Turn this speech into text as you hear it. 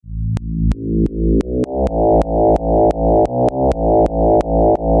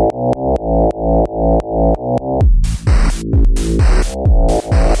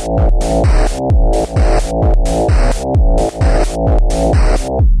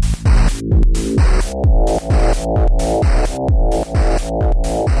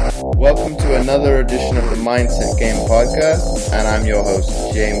Mindset Game podcast, and I'm your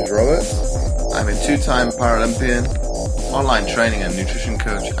host, James Roberts. I'm a two-time Paralympian, online training and nutrition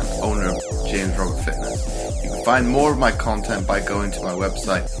coach, and owner of James Robert Fitness. You can find more of my content by going to my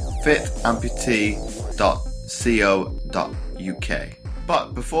website, fitamputee.co.uk.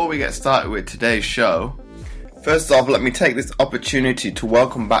 But before we get started with today's show, first off, let me take this opportunity to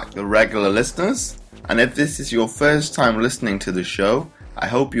welcome back the regular listeners. And if this is your first time listening to the show, I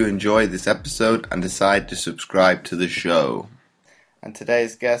hope you enjoy this episode and decide to subscribe to the show. And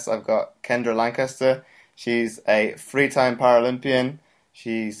today's guest, I've got Kendra Lancaster. She's a three-time Paralympian.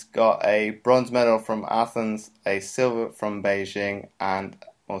 She's got a bronze medal from Athens, a silver from Beijing, and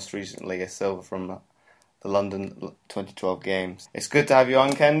most recently a silver from the London 2012 Games. It's good to have you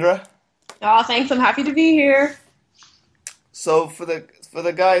on, Kendra. Oh, thanks. I'm happy to be here. So for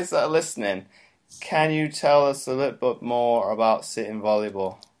the guys that are listening, can you tell us a little bit more about sitting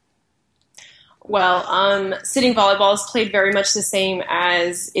volleyball? Well, sitting volleyball is played very much the same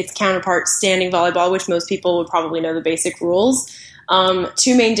as its counterpart, standing volleyball, which most people would probably know the basic rules.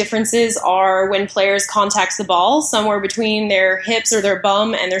 Two main differences are when players contact the ball, somewhere between their hips or their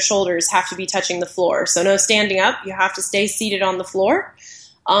bum and their shoulders have to be touching the floor. So no standing up, you have to stay seated on the floor.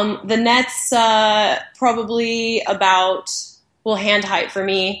 The net's probably about, hand height for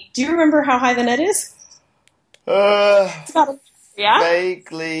me. Do you remember how high the net is?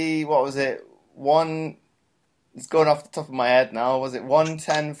 Vaguely, what was it? It's going off the top of my head now. Was it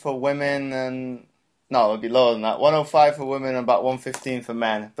 110 for women and... No, it would be lower than that. 105 for women and about 115 for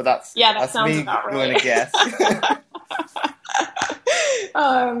men. But that's sounds me about right. doing a guess.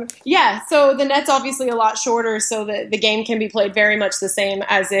 So the net's obviously a lot shorter, so the game can be played very much the same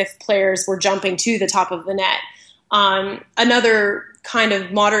as if players were jumping to the top of the net. Another kind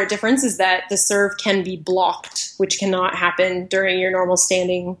of moderate difference is that the serve can be blocked, which cannot happen during your normal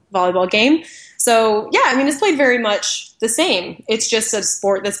standing volleyball game. So, it's played very much the same. It's just a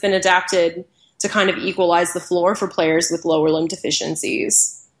sport that's been adapted to kind of equalize the floor for players with lower limb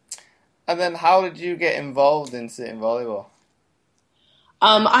deficiencies. And then how did you get involved in sitting volleyball?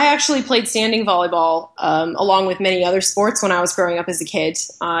 I actually played standing volleyball along with many other sports when I was growing up as a kid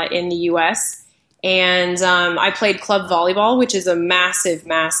in the U.S., and I played club volleyball, which is a massive,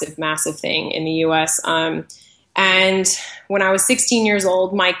 massive, massive thing in the U.S. And when I was 16 years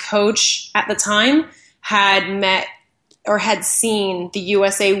old, my coach at the time had seen the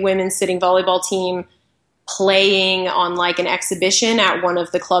USA women's sitting volleyball team playing on like an exhibition at one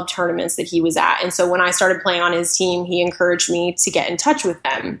of the club tournaments that he was at. And so when I started playing on his team, he encouraged me to get in touch with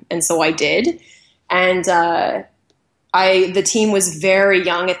them. And so I did. And the team was very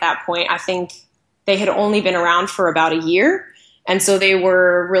young at that point. I think they had only been around for about a year. And so they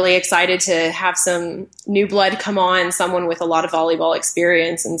were really excited to have some new blood come on, someone with a lot of volleyball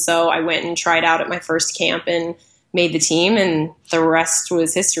experience. And so I went and tried out at my first camp and made the team, and the rest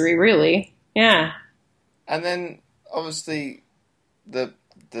was history, really. Yeah. And then, obviously, the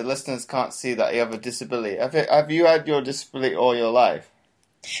listeners can't see that you have a disability. Have you had your disability all your life?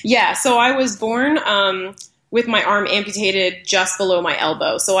 Yeah, so I was born with my arm amputated just below my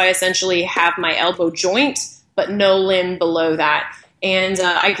elbow. So I essentially have my elbow joint, but no limb below that. And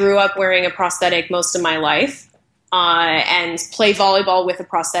I grew up wearing a prosthetic most of my life. And play volleyball with a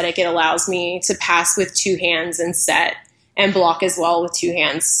prosthetic. It allows me to pass with two hands and set and block as well with two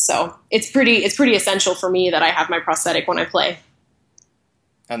hands. So it's pretty essential for me that I have my prosthetic when I play.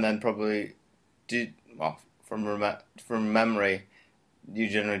 And then probably, from memory, you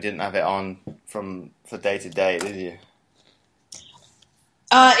generally didn't have it on for day to day, did you?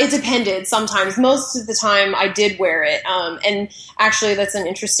 It depended sometimes. Most of the time I did wear it. And actually that's an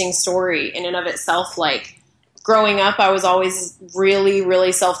interesting story in and of itself. Like, growing up, I was always really,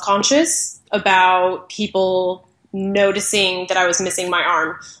 really self-conscious about people noticing that I was missing my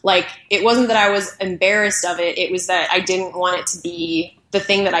arm. Like, it wasn't that I was embarrassed of it. It was that I didn't want it to be the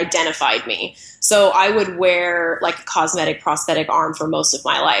thing that identified me. So I would wear like a cosmetic prosthetic arm for most of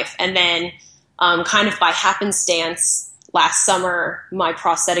my life. And then kind of by happenstance, last summer, my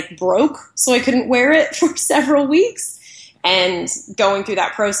prosthetic broke, so I couldn't wear it for several weeks. And going through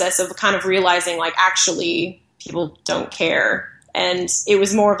that process of kind of realizing, like, actually, people don't care. And it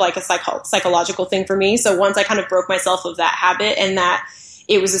was more of like a psychological thing for me. So once I kind of broke myself of that habit, and that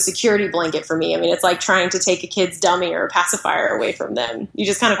it was a security blanket for me. I mean, it's like trying to take a kid's dummy or a pacifier away from them. You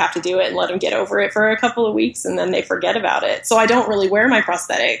just kind of have to do it and let them get over it for a couple of weeks, and then they forget about it. So I don't really wear my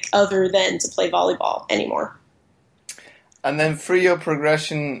prosthetic other than to play volleyball anymore. And then through your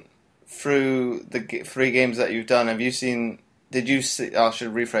progression through the 3 games that you've done, I should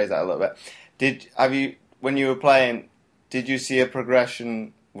rephrase that a little bit. When you were playing, did you see a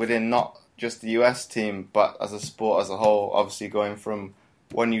progression within not just the US team, but as a sport as a whole, obviously going from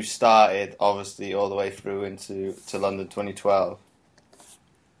when you started, obviously, all the way through into London 2012.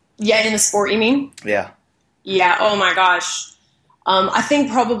 Yeah, in the sport, you mean? Yeah. Yeah, oh my gosh. I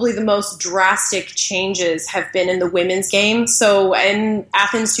think probably the most drastic changes have been in the women's game. So in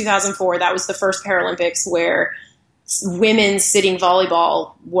Athens 2004, that was the first Paralympics where women's sitting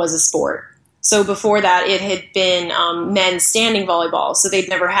volleyball was a sport. So before that, it had been men's standing volleyball. So they'd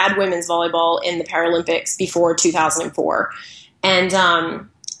never had women's volleyball in the Paralympics before 2004. And,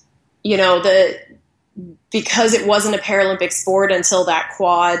 because it wasn't a Paralympic sport until that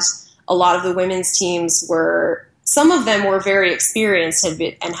quad, a lot of the women's teams some of them were very experienced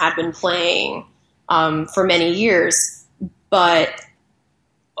and had been playing for many years. But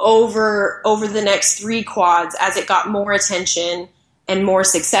over the next 3 quads, as it got more attention and more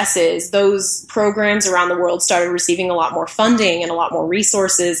successes, those programs around the world started receiving a lot more funding and a lot more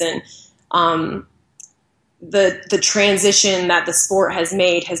resources. And the transition that the sport has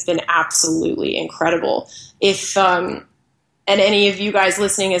made has been absolutely incredible. If and any of you guys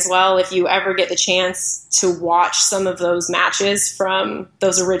listening as well, if you ever get the chance to watch some of those matches from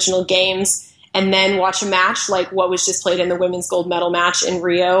those original games and then watch a match like what was just played in the women's gold medal match in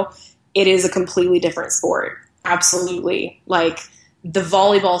Rio, it is a completely different sport. Absolutely. Like, the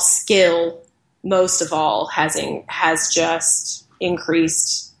volleyball skill, most of all, has just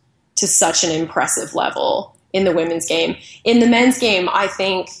increased to such an impressive level in the women's game. In the men's game, I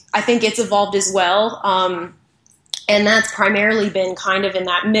think it's evolved as well. And that's primarily been kind of in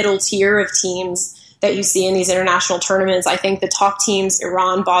that middle tier of teams that you see in these international tournaments. I think the top teams,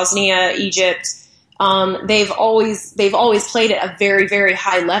 Iran, Bosnia, Egypt, they've always played at a very, very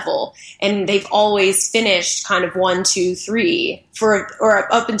high level, and they've always finished kind of 1, 2, 3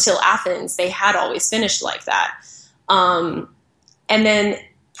 or up until Athens. They had always finished like that. And then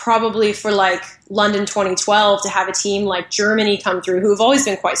probably for like London 2012 to have a team like Germany come through, who have always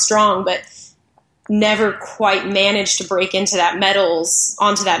been quite strong, but never quite managed to break onto that medals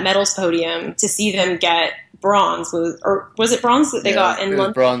podium, to see them get bronze, was it bronze that they got in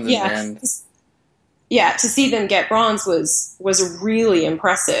London? Bronze in the end. Yeah, to see them get bronze was really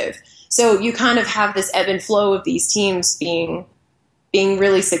impressive. So you kind of have this ebb and flow of these teams being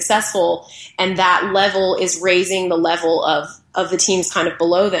really successful, and that level is raising the level of the teams kind of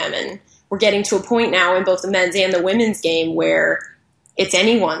below them. And we're getting to a point now in both the men's and the women's game where it's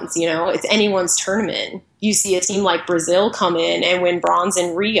anyone's tournament. You see a team like Brazil come in and win bronze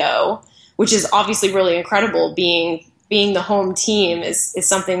in Rio, which is obviously really incredible. Being the home team is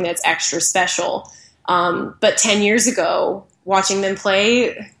something that's extra special. But 10 years ago, watching them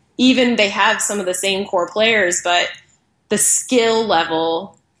play, even they have some of the same core players, but the skill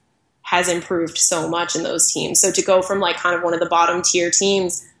level has improved so much in those teams. So to go from like kind of one of the bottom tier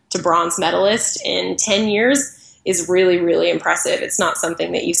teams to bronze medalist in 10 years is really, really impressive. It's not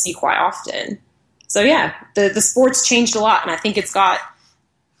something that you see quite often. So yeah, the sport's changed a lot, and I think it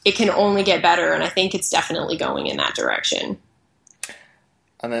can only get better, and I think it's definitely going in that direction.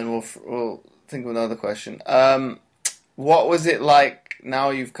 And then we'll think of another question. What was it like,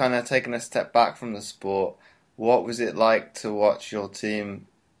 now you've kind of taken a step back from the sport, what was it like to watch your team,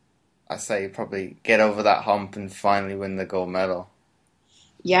 I say, probably get over that hump and finally win the gold medal?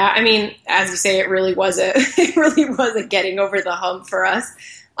 Yeah, I mean, as you say, it really was a getting over the hump for us.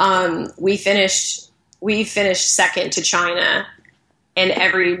 We finished second to China in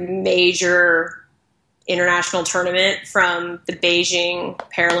every major international tournament from the Beijing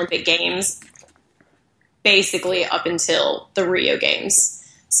Paralympic Games, basically up until the Rio Games.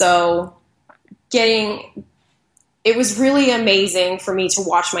 So it was really amazing for me to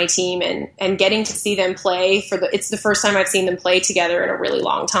watch my team and getting to see them play it's the first time I've seen them play together in a really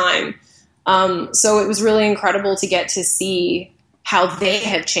long time. So it was really incredible to get to see how they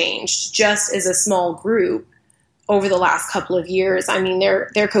have changed just as a small group over the last couple of years. I mean,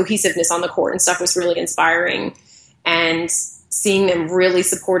 their cohesiveness on the court and stuff was really inspiring, and seeing them really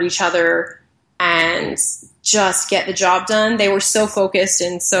support each other and just get the job done. They were so focused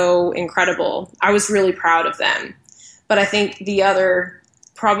and so incredible. I was really proud of them. But I think the other,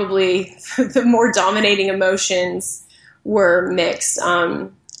 probably the more dominating emotions were mixed.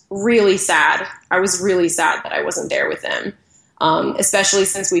 Really sad. I was really sad that I wasn't there with them, especially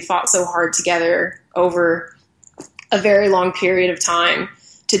since we fought so hard together over a very long period of time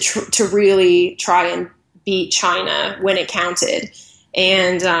to really try and beat China when it counted.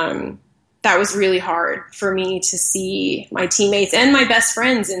 And that was really hard for me to see my teammates and my best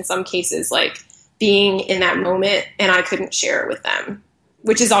friends in some cases, like, being in that moment, and I couldn't share it with them.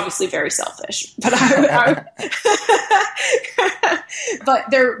 which is obviously very selfish, but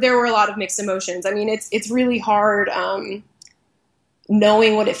but there were a lot of mixed emotions. I mean, it's really hard,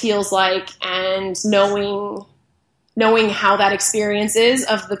 knowing what it feels like and knowing how that experience is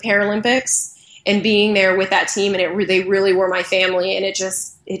of the Paralympics and being there with that team. And they really were my family, and it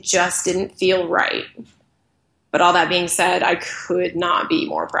just didn't feel right. But all that being said, I could not be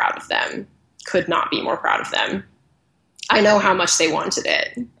more proud of them. I know how much they wanted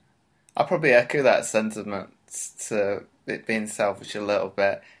it. I'll probably echo that sentiment to it being selfish a little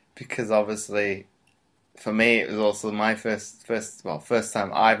bit, because obviously for me it was also my first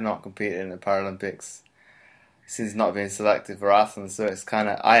time I've not competed in the Paralympics since not being selected for Athens, so it's kind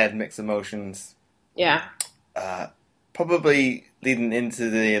of, I had mixed emotions. Yeah. Probably leading into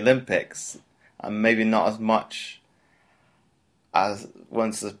the Olympics, and maybe not as much as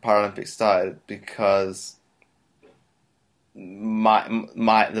once the Paralympics started, because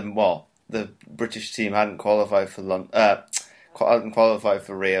the British team hadn't qualified for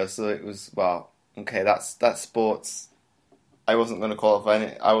Rio, so it was, okay, that's sports. I wasn't going to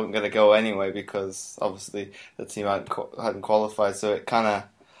qualify. I wasn't going to go anyway, because obviously the team hadn't qualified, so it kind of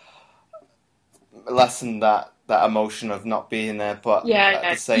lessened that emotion of not being there. But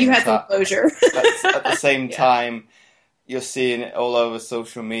at the same you had some closure. At the same time, you're seeing it all over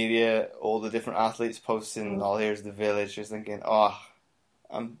social media, all the different athletes posting, "Oh, here's the village." You're thinking,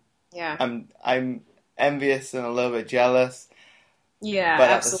 I'm envious and a little bit jealous. Yeah, but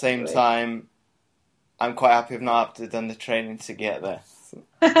absolutely. At the same time, I'm quite happy I've not done the training to get there. So.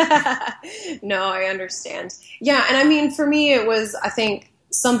 No, I understand. Yeah, and I mean, for me, it was, I think,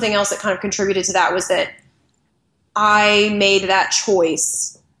 something else that kind of contributed to that was that I made that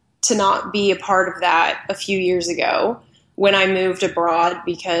choice to not be a part of that a few years ago when I moved abroad,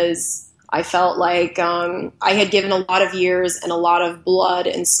 because I felt like I had given a lot of years and a lot of blood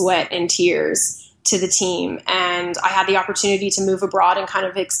and sweat and tears to the team, and I had the opportunity to move abroad and kind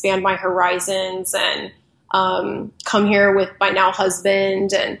of expand my horizons and come here with my now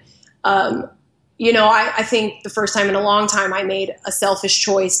husband. And I think the first time in a long time I made a selfish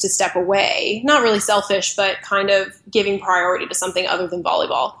choice to step away. Not really selfish, but kind of giving priority to something other than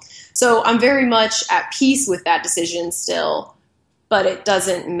volleyball. So I'm very much at peace with that decision still, but it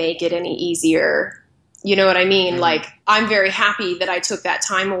doesn't make it any easier. You know what I mean? Mm-hmm. Like, I'm very happy that I took that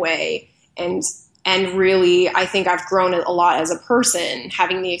time away, and really, I think I've grown a lot as a person,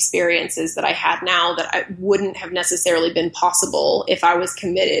 having the experiences that I had now that I wouldn't have necessarily been possible if I was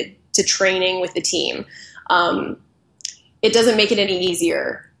committed to training with the team. It doesn't make it any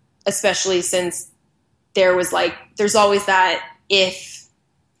easier, especially since there's always that if,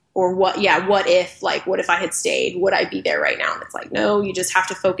 or what if, like, what if I had stayed? Would I be there right now? And it's like, no, you just have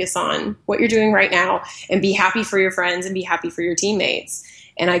to focus on what you're doing right now and be happy for your friends and be happy for your teammates.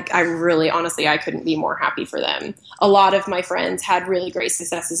 And I really, honestly, I couldn't be more happy for them. A lot of my friends had really great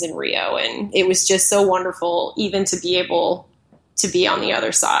successes in Rio, and it was just so wonderful even to be able to be on the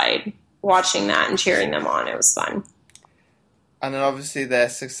other side, watching that and cheering them on. It was fun. And then obviously their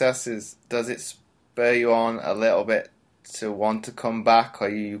successes, does it spur you on a little bit to want to come back? Or are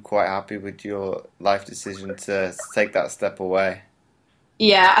you quite happy with your life decision to take that step away?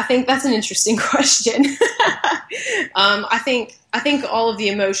 Yeah, I think that's an interesting question. I think all of the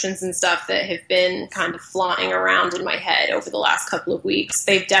emotions and stuff that have been kind of flying around in my head over the last couple of weeks,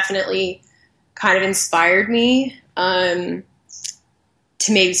 they've definitely kind of inspired me to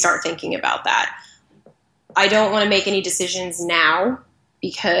maybe start thinking about that. I don't want to make any decisions now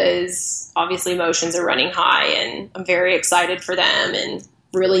because obviously emotions are running high, and I'm very excited for them and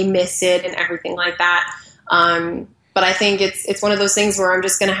really miss it and everything like that. But I think it's one of those things where I'm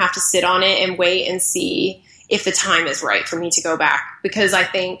just going to have to sit on it and wait and see if the time is right for me to go back. Because I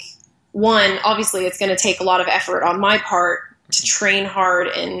think, one, obviously it's going to take a lot of effort on my part to train hard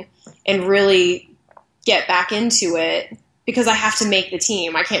and really get back into it, because I have to make the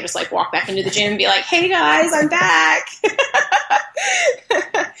team. I can't just like walk back into the gym and be like, hey guys, I'm back.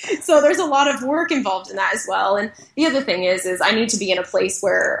 So there's a lot of work involved in that as well. And the other thing is I need to be in a place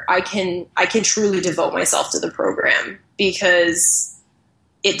where I can truly devote myself to the program, because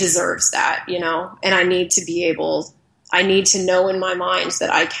it deserves that, you know, and I need to know in my mind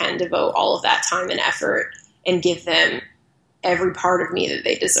that I can devote all of that time and effort and give them every part of me that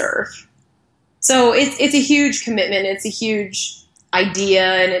they deserve. So it's a huge commitment. It's a huge idea,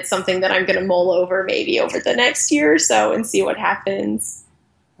 and it's something that I'm going to mull over maybe over the next year or so and see what happens.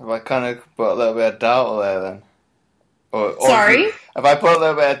 Have I kind of put a little bit of doubt there then? Or Sorry? Have I put a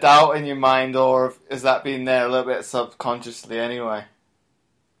little bit of doubt in your mind, or has that been there a little bit subconsciously anyway?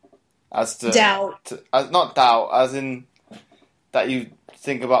 As to doubt. Not doubt, as in that you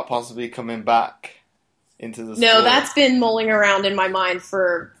think about possibly coming back into the sport? No, that's been mulling around in my mind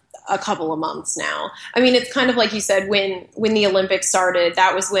for a couple of months now. I mean, it's kind of like you said, when the Olympics started,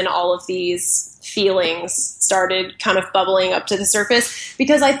 that was when all of these feelings started kind of bubbling up to the surface,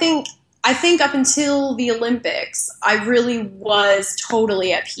 because I think up until the Olympics, I really was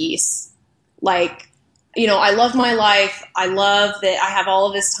totally at peace. Like, you know, I love my life. I love that I have all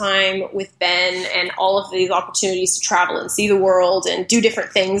of this time with Ben and all of these opportunities to travel and see the world and do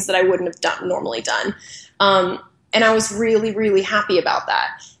different things that I wouldn't have normally done. And I was really, really happy about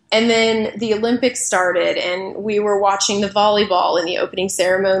that. And then the Olympics started, and we were watching the volleyball in the opening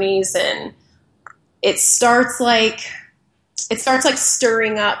ceremonies, and it starts like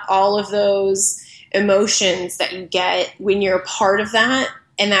stirring up all of those emotions that you get when you're a part of that,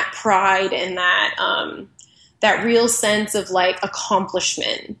 and that pride and that real sense of like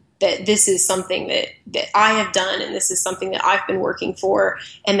accomplishment, that this is something that I have done, and this is something that I've been working for,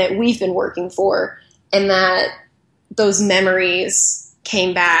 and that we've been working for, and that those memories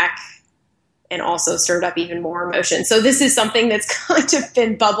came back and also stirred up even more emotion. So this is something that's kind of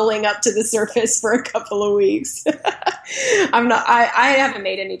been bubbling up to the surface for a couple of weeks. I haven't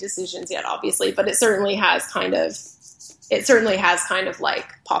made any decisions yet, obviously, but it certainly has kind of like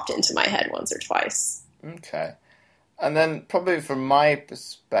popped into my head once or twice. Okay. And then probably from my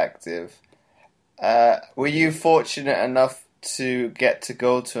perspective, were you fortunate enough to get to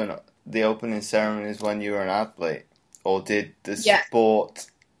go to the opening ceremonies when you were an athlete? Or did the sport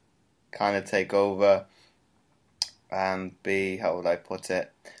kind of take over and be, how would I put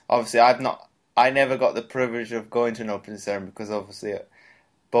it? Obviously, I never got the privilege of going to an opening ceremony, because obviously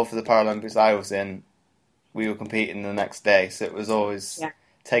both of the Paralympics I was in, we were competing the next day, so it was always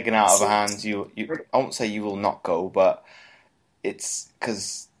taken out of our hands. I won't say you will not go, but it's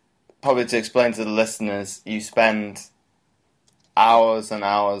because, probably to explain to the listeners, you spend hours and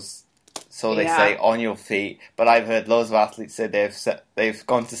hours, so they say, on your feet. But I've heard loads of athletes say they've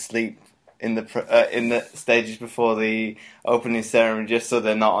gone to sleep in the stages before the opening ceremony just so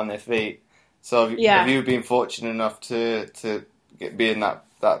they're not on their feet. So have you been fortunate enough to be in that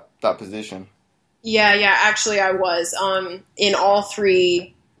position? Yeah. Actually, I was in all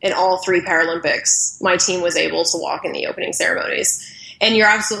three Paralympics. My team was able to walk in the opening ceremonies, and you're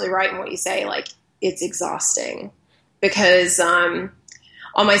absolutely right in what you say. Like, it's exhausting because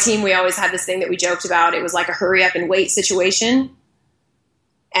on my team, we always had this thing that we joked about. It was like a hurry up and wait situation.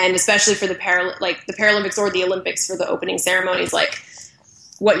 And especially for the Paralympics or the Olympics, for the opening ceremonies, like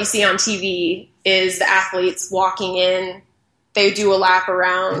what you see on TV is the athletes walking in, they do a lap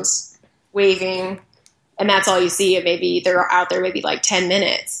around, waving, and that's all you see. And maybe they're out there maybe like 10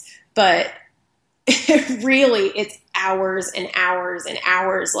 minutes, but really it's hours and hours and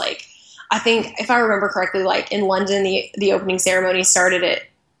hours. Like, I think, if I remember correctly, like in London, the opening ceremony started at,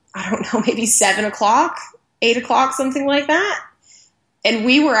 I don't know, maybe 7 o'clock, 8 o'clock, something like that. And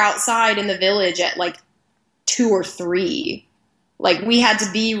we were outside in the village at like 2 or 3. Like, we had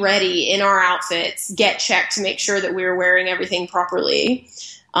to be ready in our outfits, get checked to make sure that we were wearing everything properly.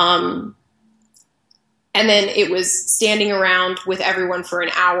 And then it was standing around with everyone for an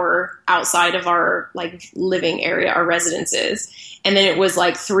hour outside of our like living area, our residences. And then it was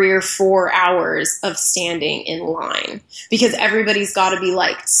like 3 or 4 hours of standing in line, because everybody's got to be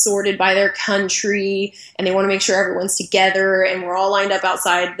like sorted by their country, and they want to make sure everyone's together, and we're all lined up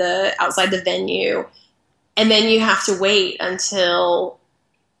outside the venue. And then you have to wait until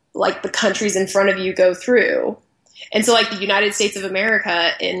like the countries in front of you go through. And so, like, the United States of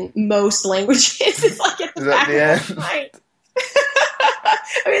America in most languages is like at the back of my mind.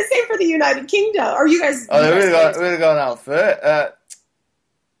 I mean, same for the United Kingdom. Are you guys? We're going out first.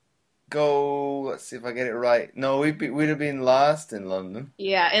 Let's see if I get it right. No, we'd have been last in London.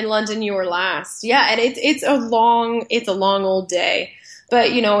 Yeah, in London you were last. Yeah, and it's a long old day.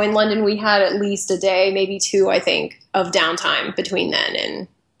 But, you know, in London we had at least a day, maybe 2, I think, of downtime between then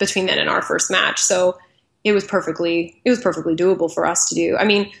and our first match. So it was perfectly doable for us to do. I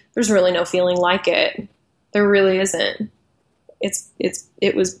mean, there's really no feeling like it. There really isn't.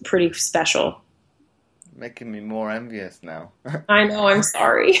 It was pretty special. Making me more envious now. I know. I'm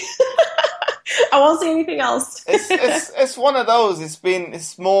sorry. I won't say anything else. It's one of those.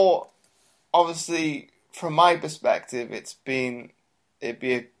 It's more, obviously, from my perspective, it'd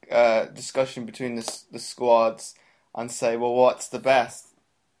be a discussion between the squads and say, well, what's the best?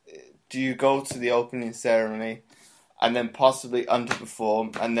 Do you go to the opening ceremony and then possibly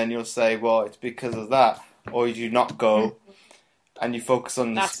underperform, and then you'll say, well, it's because of that, or do you not go and you focus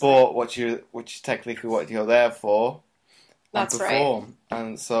on the sport, right, which is technically what you're there for, and perform. Right.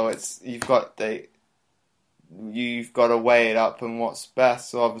 And so you've got you've got to weigh it up and what's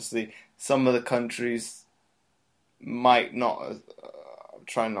best. So obviously, some of the countries might not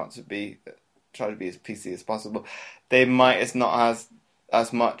try to be as PC as possible. They might not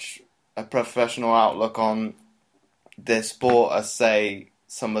as much a professional outlook on their sport as, say,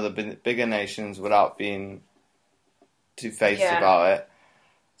 some of the bigger nations, without being two-faced about it.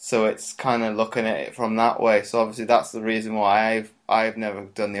 So it's kind of looking at it from that way. So obviously that's the reason why I've never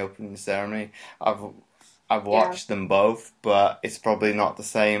done the opening ceremony. I've watched them both, but it's probably not the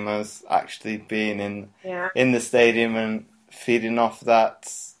same as actually being in the stadium and feeding off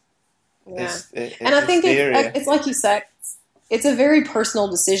that. Yeah. And I think it's like you said, it's a very personal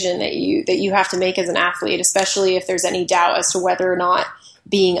decision that you have to make as an athlete, especially if there's any doubt as to whether or not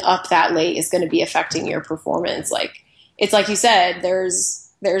being up that late is going to be affecting your performance. Like, it's like you said, there's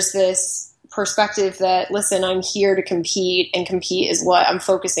this perspective that, listen, I'm here to compete, and compete is what I'm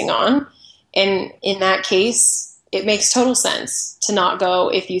focusing on. And in that case, it makes total sense to not go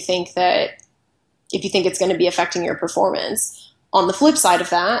if you think it's going to be affecting your performance. On the flip side of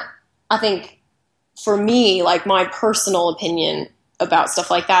that, I think for me, like, my personal opinion about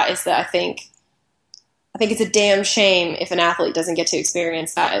stuff like that is that I think it's a damn shame if an athlete doesn't get to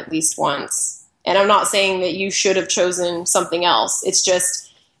experience that at least once. And I'm not saying that you should have chosen something else. It's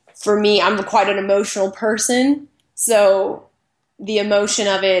just, for me, I'm quite an emotional person. So the emotion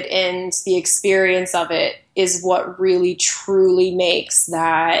of it and the experience of it is what really truly makes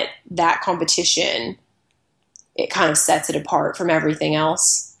that competition, it kind of sets it apart from everything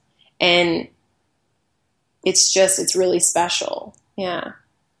else. And it's really special. Yeah.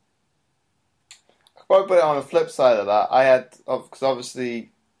 But on the flip side of that, because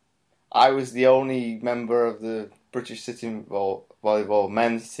obviously I was the only member of the British Sitting Volleyball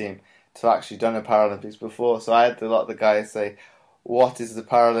men's team to actually done the Paralympics before. So I had a lot of the guys say, what is the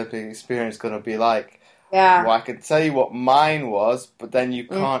Paralympic experience going to be like? Yeah. Well, I can tell you what mine was, but then you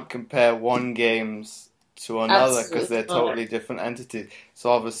can't compare one games to another because they're totally different entities.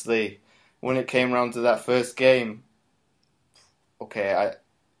 So obviously, when it came around to that first game, okay,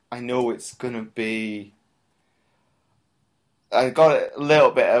 I know it's going to be... I got a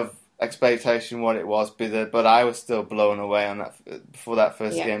little bit of expectation what it was, but I was still blown away on that before that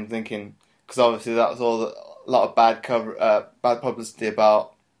first game, thinking, because obviously that was a lot of bad publicity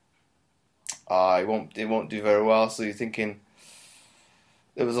about it won't do very well. So you're thinking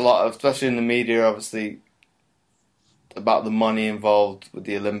there was a lot of, especially in the media, obviously, about the money involved with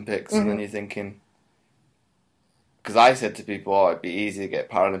the Olympics, and then you're thinking, because I said to people, it'd be easy to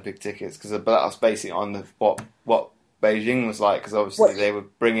get Paralympic tickets, but that was basically on what Beijing was like, because obviously they were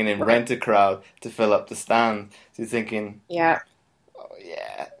bringing in rent-a-crowd to fill up the stand. So you're thinking, the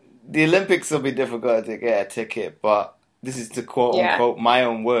Olympics will be difficult to get a ticket, but this is to quote-unquote my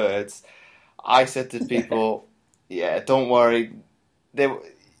own words. I said to people, don't worry,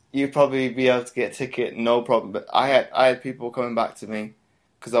 you'd probably be able to get a ticket, no problem. But I had people coming back to me,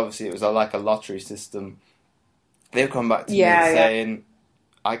 because obviously it was like a lottery system. They'd come back to me saying,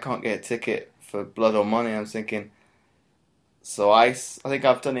 I can't get a ticket for blood or money. I'm thinking... So I think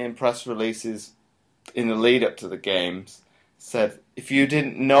I've done it in press releases in the lead up to the games, said if you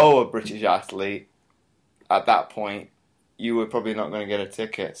didn't know a British athlete at that point, you were probably not going to get a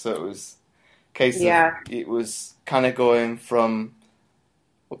ticket. So it was a case of, it was kind of going from,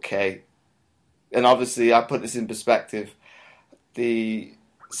 okay, and obviously I put this in perspective, the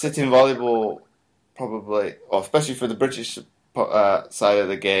sitting volleyball probably, or especially for the British side of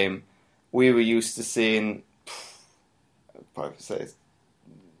the game, we were used to seeing, probably say,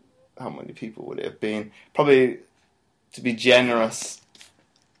 how many people would it have been? Probably, to be generous,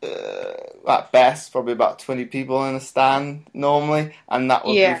 at best, probably about 20 people in a stand normally, and that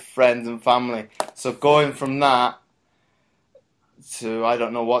would be friends and family. So going from that to, I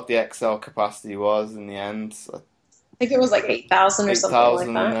don't know what the XL capacity was in the end. I think it was like 8,000 or something like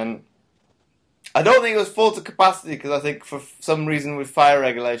that. And then I don't think it was full to capacity, because I think for some reason with fire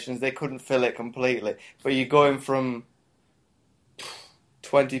regulations they couldn't fill it completely. But you're going from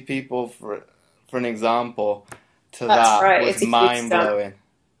 20 people for an example to was mind blowing.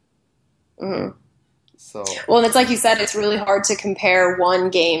 Mm-hmm. So well, and it's like you said, it's really hard to compare one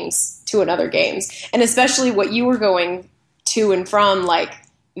games to another games, and especially what you were going to and from, like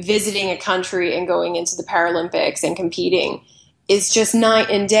visiting a country and going into the Paralympics and competing, is just night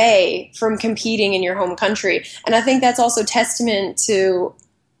and day from competing in your home country. And I think that's also testament to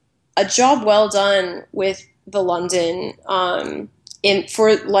a job well done with the London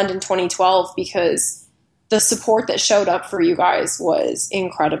for London 2012, because the support that showed up for you guys was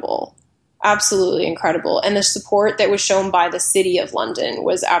incredible. Absolutely incredible. And the support that was shown by the city of London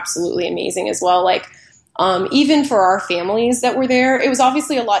was absolutely amazing as well. Like, even for our families that were there, it was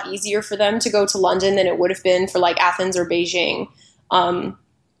obviously a lot easier for them to go to London than it would have been for like Athens or Beijing.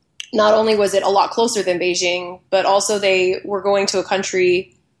 Not only was it a lot closer than Beijing, but also they were going to a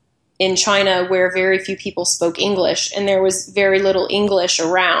country in China where very few people spoke English, and there was very little English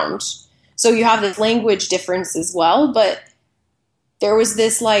around. So you have this language difference as well, but there was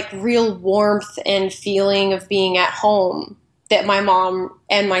this like real warmth and feeling of being at home that my mom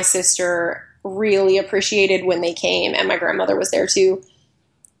and my sister really appreciated when they came, and my grandmother was there too.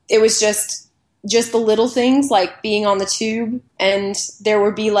 It was just the little things, like being on the tube, and there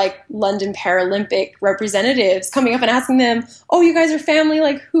would be like London Paralympic representatives coming up and asking them, "Oh, you guys are family,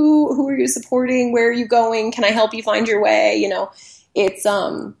 like who are you supporting? Where are you going? Can I help you find your way?" You know,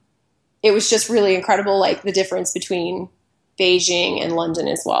 it was just really incredible, like the difference between Beijing and London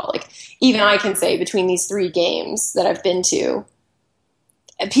as well. Like even I can say between these 3 games that I've been to,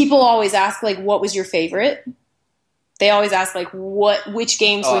 people always ask like, what was your favorite? They always ask like, which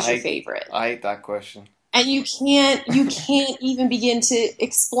games was your favorite? I hate that question. And you can't even begin to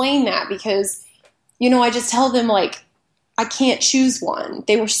explain that because, you know, I just tell them like, I can't choose one.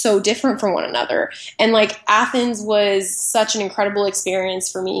 They were so different from one another. And like Athens was such an incredible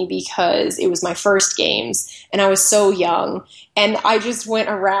experience for me because it was my first games and I was so young. And I just went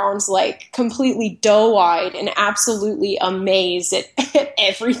around like completely doe-eyed and absolutely amazed at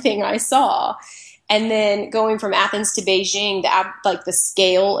everything I saw. And then going from Athens to Beijing, the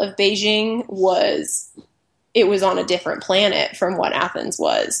scale of Beijing was on a different planet from what Athens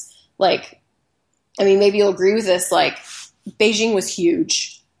was. Like, I mean, maybe you'll agree with this. Like, Beijing was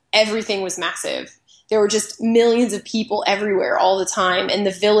huge. Everything was massive. There were just millions of people everywhere all the time. And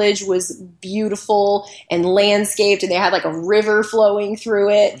the village was beautiful and landscaped, and they had like a river flowing through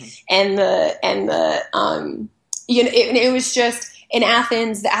it. Mm-hmm. It was just, in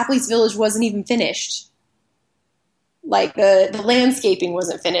Athens, the athletes' village wasn't even finished. Like the landscaping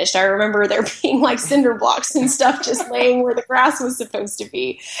wasn't finished. I remember there being like cinder blocks and stuff just laying where the grass was supposed to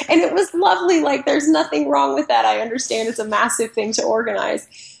be. And it was lovely. Like there's nothing wrong with that. I understand it's a massive thing to organize.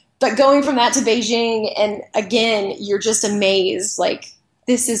 But going from that to Beijing, and again, you're just amazed. Like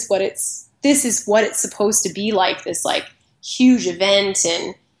this is what it's supposed to be like, this like huge event,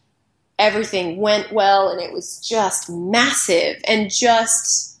 and everything went well, and it was just massive, and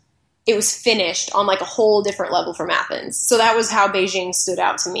it was finished on like a whole different level from Athens. So that was how Beijing stood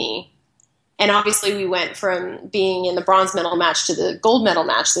out to me. And obviously we went from being in the bronze medal match to the gold medal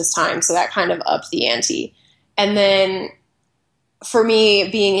match this time. So that kind of upped the ante. And then for me,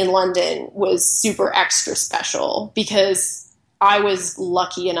 being in London was super extra special because I was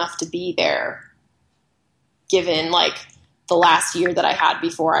lucky enough to be there, given like the last year that I had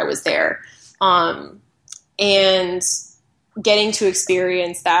before I was there. And getting to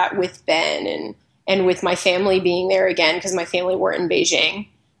experience that with Ben and with my family being there again, because my family were in Beijing,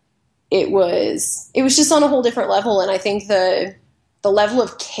 it was just on a whole different level. And I think the level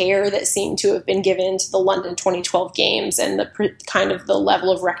of care that seemed to have been given to the London 2012 games, and the kind of the level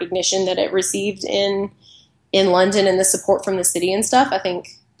of recognition that it received in London, and the support from the city and stuff, I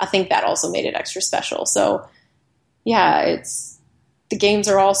think that also made it extra special. So yeah, the games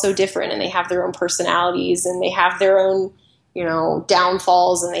are all so different, and they have their own personalities, and they have their own, you know,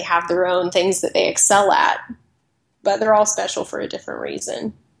 downfalls, and they have their own things that they excel at, but they're all special for a different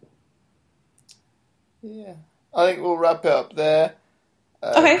reason. Yeah, I think we'll wrap it up there.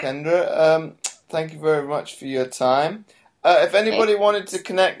 Okay. Kendra, thank you very much for your time. If anybody wanted to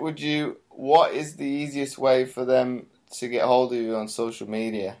connect with you, what is the easiest way for them to get hold of you on social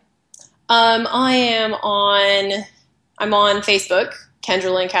media? I'm on Facebook,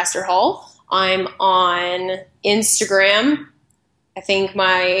 Kendra Lancaster Hall. I'm on Instagram. I think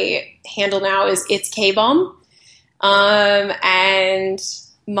my handle now is It's K-Bomb. And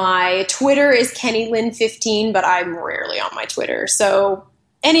my Twitter is KennyLynn15, but I'm rarely on my Twitter. So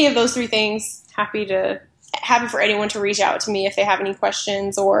any of those 3 things, happy for anyone to reach out to me if they have any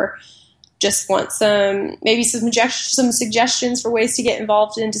questions or just want some suggestions for ways to get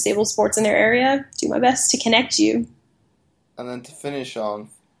involved in disabled sports in their area. Do my best to connect you. And then to finish on,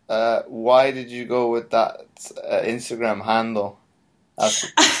 why did you go with that Instagram handle?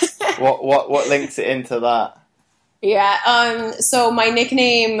 What links it into that? Yeah, so my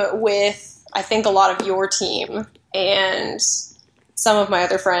nickname with, I think, a lot of your team and some of my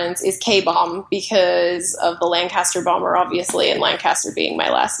other friends is K-Bomb because of the Lancaster Bomber, obviously, and Lancaster being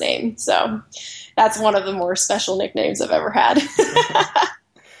my last name. So that's one of the more special nicknames I've ever had.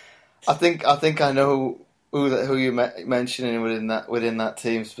 I think I know who you're mentioning within that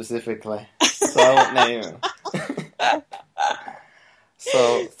team specifically, so I won't name him.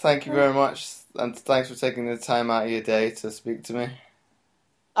 So thank you very much. and thanks for taking the time out of your day to speak to me.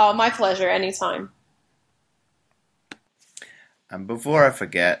 Oh, my pleasure. Anytime. And before I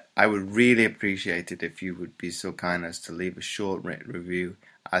forget, I would really appreciate it if you would be so kind as to leave a short written review,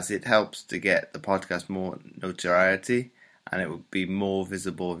 as it helps to get the podcast more notoriety and it would be more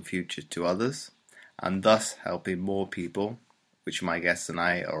visible in future to others, and thus helping more people, which my guests and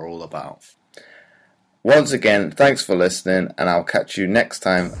I are all about. Once again, thanks for listening, and I'll catch you next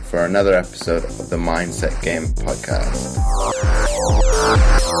time for another episode of the Mindset Game podcast.